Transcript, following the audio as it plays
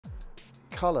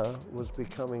colour was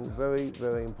becoming very,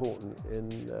 very important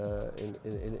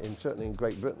certainly in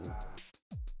Great Britain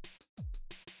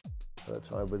at the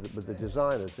time with the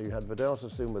designers. So you had Vidal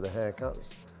Sassoon with the haircuts,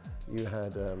 you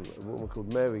had a woman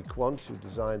called Mary Quant who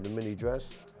designed the mini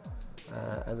dress,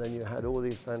 and then you had all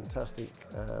these fantastic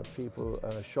people,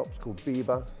 shops called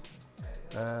Bieber.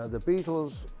 The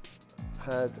Beatles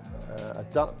had a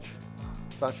Dutch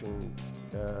fashion,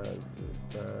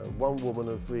 one woman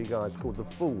and three guys called The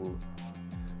Fool.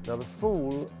 Now The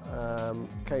Fool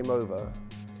came over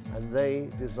and they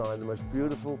designed the most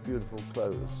beautiful, beautiful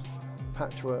clothes.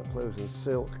 Patchwork clothes in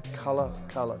silk, colour,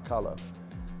 colour, colour.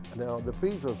 Now the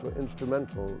Beatles were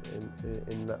instrumental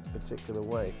in that particular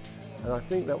way. And I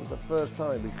think that was the first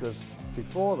time, because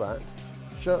before that,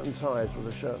 shirt and ties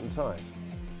was a shirt and tie.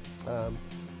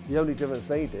 The only difference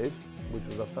they did, which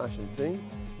was a fashion thing,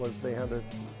 was they had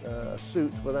a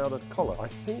suit without a collar. I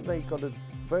think they got a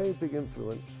very big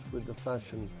influence with the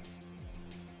fashion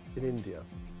in India.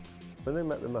 When they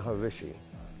met the Maharishi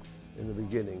in the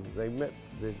beginning, they met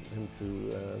him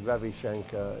through Ravi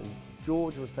Shankar, and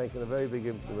George was taking a very big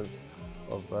influence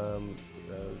of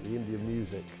the Indian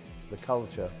music, the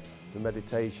culture, the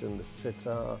meditation, the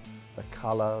sitar, the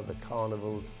colour, the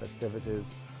carnivals, festivities.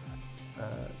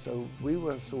 So we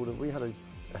had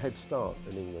a head start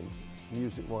in England,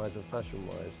 music-wise and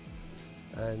fashion-wise,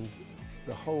 and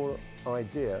the whole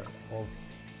idea of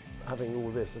having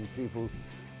all this and people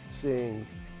seeing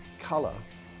colour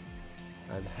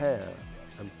and hair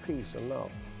and peace and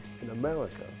love in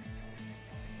America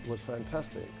was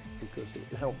fantastic, because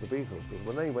it helped the Beatles. Because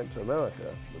when they went to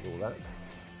America with all that,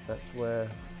 that's where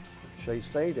Shea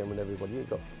Stadium and everybody, you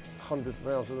got hundreds of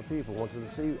thousands of people wanted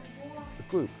to see the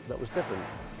group. That was different.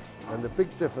 And the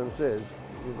big difference is,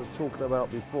 we were talking about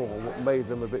before, what made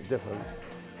them a bit different,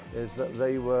 is that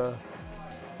they were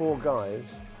four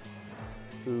guys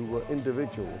who were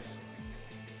individuals,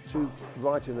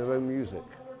 writing their own music.